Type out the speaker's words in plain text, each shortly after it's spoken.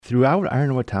Throughout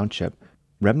Ironwood Township,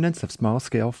 remnants of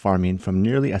small-scale farming from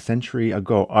nearly a century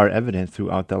ago are evident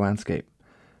throughout the landscape.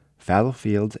 Fallow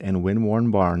fields and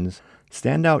wind-worn barns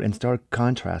stand out in stark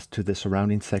contrast to the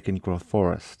surrounding second-growth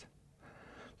forest.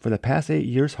 For the past 8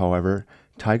 years, however,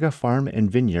 Taiga Farm and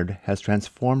Vineyard has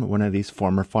transformed one of these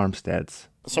former farmsteads.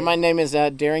 So my name is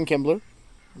Darren Kimbler.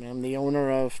 I'm the owner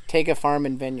of Taiga Farm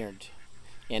and Vineyard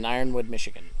in Ironwood,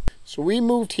 Michigan. So we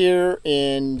moved here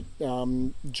in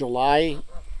July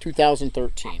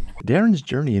 2013. Darren's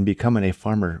journey in becoming a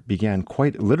farmer began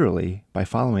quite literally by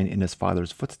following in his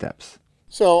father's footsteps.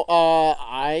 So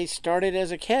I started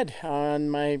as a kid on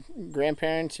my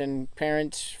grandparents' and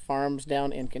parents' farms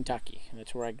down in Kentucky.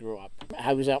 That's where I grew up.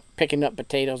 I was out picking up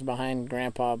potatoes behind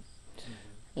Grandpa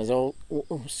as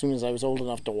soon as I was old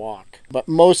enough to walk. But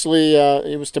mostly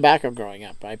it was tobacco growing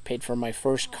up. I paid for my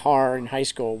first car in high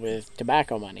school with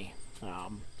tobacco money.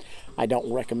 I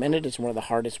don't recommend it. It's one of the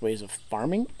hardest ways of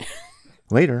farming.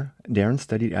 Later, Darren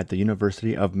studied at the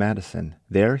University of Madison.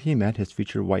 There he met his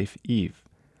future wife, Eve.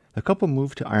 The couple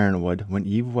moved to Ironwood when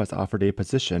Eve was offered a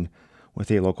position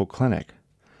with a local clinic.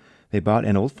 They bought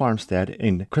an old farmstead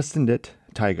and christened it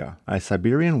Taiga, a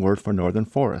Siberian word for northern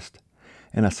forest,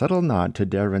 and a subtle nod to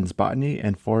Darren's botany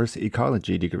and forest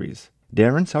ecology degrees.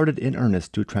 Darren started in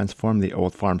earnest to transform the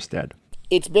old farmstead.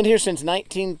 It's been here since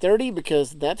 1930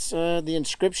 because that's the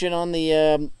inscription on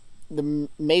the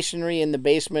masonry in the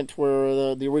basement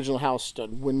where the original house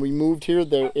stood. When we moved here,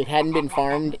 it hadn't been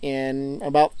farmed in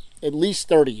about at least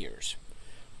 30 years.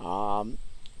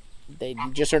 They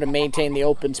just sort of maintained the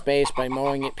open space by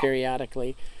mowing it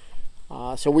periodically.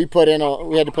 So we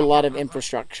had to put a lot of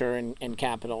infrastructure and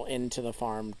capital into the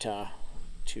farm to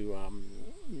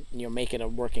make it a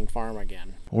working farm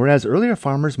again. Whereas earlier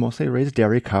farmers mostly raised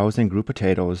dairy cows and grew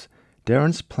potatoes,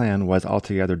 Darren's plan was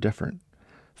altogether different.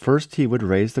 First, he would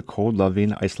raise the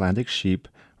cold-loving Icelandic sheep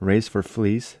raised for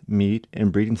fleece, meat,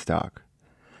 and breeding stock.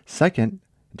 Second,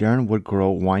 Darren would grow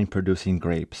wine-producing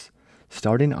grapes,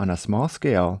 starting on a small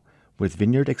scale with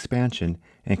vineyard expansion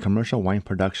and commercial wine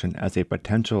production as a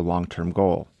potential long-term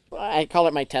goal. I call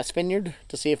it my test vineyard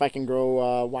to see if I can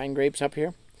grow wine grapes up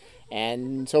here.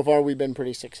 And so far we've been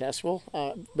pretty successful,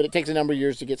 but it takes a number of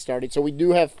years to get started. So we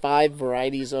do have 5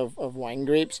 varieties of wine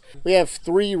grapes. We have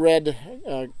 3 red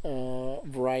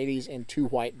varieties and 2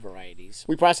 white varieties.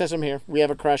 We process them here. We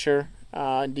have a crusher,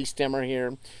 destemmer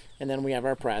here, and then we have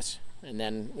our press, and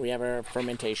then we have our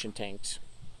fermentation tanks.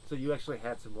 So you actually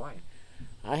had some wine?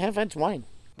 I have had wine.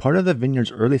 Part of the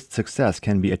vineyard's early success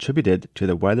can be attributed to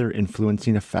the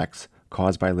weather-influencing effects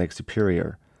caused by Lake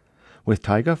Superior. With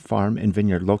Taiga Farm and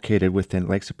Vineyard located within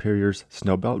Lake Superior's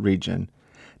snowbelt region,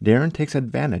 Darren takes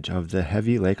advantage of the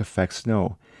heavy lake-effect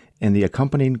snow and the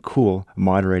accompanying cool,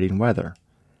 moderating weather.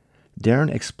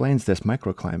 Darren explains this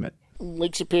microclimate.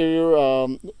 Lake Superior,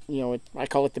 I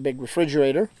call it the big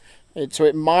refrigerator. So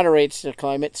it moderates the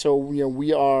climate. So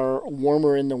we are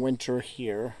warmer in the winter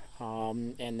here,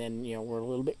 and then we're a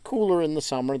little bit cooler in the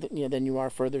summer than you are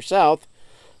further south.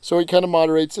 So it kind of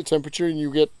moderates the temperature, and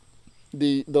you get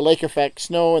the lake effect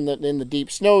snow and the deep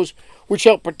snows, which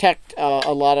help protect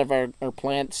a lot of our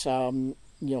plants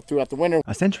throughout the winter.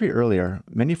 A century earlier,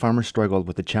 many farmers struggled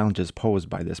with the challenges posed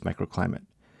by this microclimate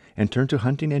and turned to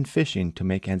hunting and fishing to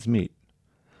make ends meet.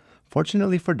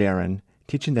 Fortunately for Darren,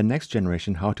 teaching the next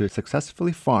generation how to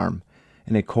successfully farm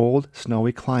in a cold,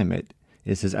 snowy climate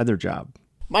is his other job.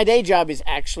 My day job is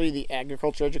actually the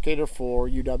agriculture educator for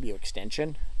UW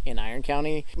Extension in Iron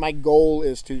County. My goal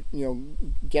is to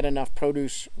get enough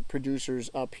produce producers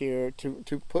up here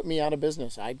to put me out of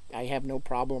business. I have no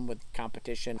problem with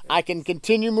competition. I can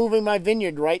continue moving my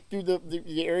vineyard right through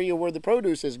the area where the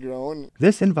produce is grown.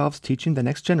 This involves teaching the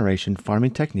next generation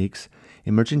farming techniques,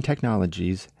 emerging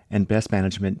technologies, and best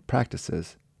management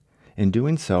practices. In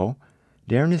doing so,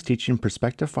 Darren is teaching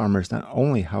prospective farmers not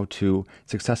only how to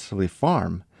successfully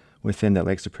farm within the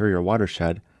Lake Superior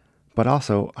watershed, but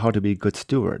also how to be good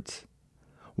stewards.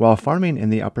 While farming in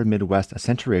the upper Midwest a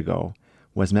century ago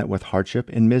was met with hardship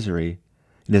and misery,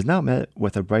 it is now met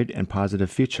with a bright and positive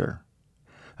future.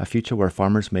 A future where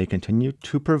farmers may continue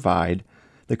to provide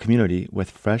the community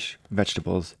with fresh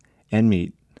vegetables and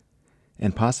meat,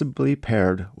 and possibly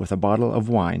paired with a bottle of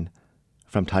wine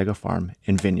from Taiga Farm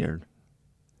and Vineyard.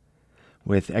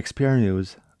 With XPR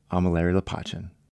News, I'm Larry Lepachin.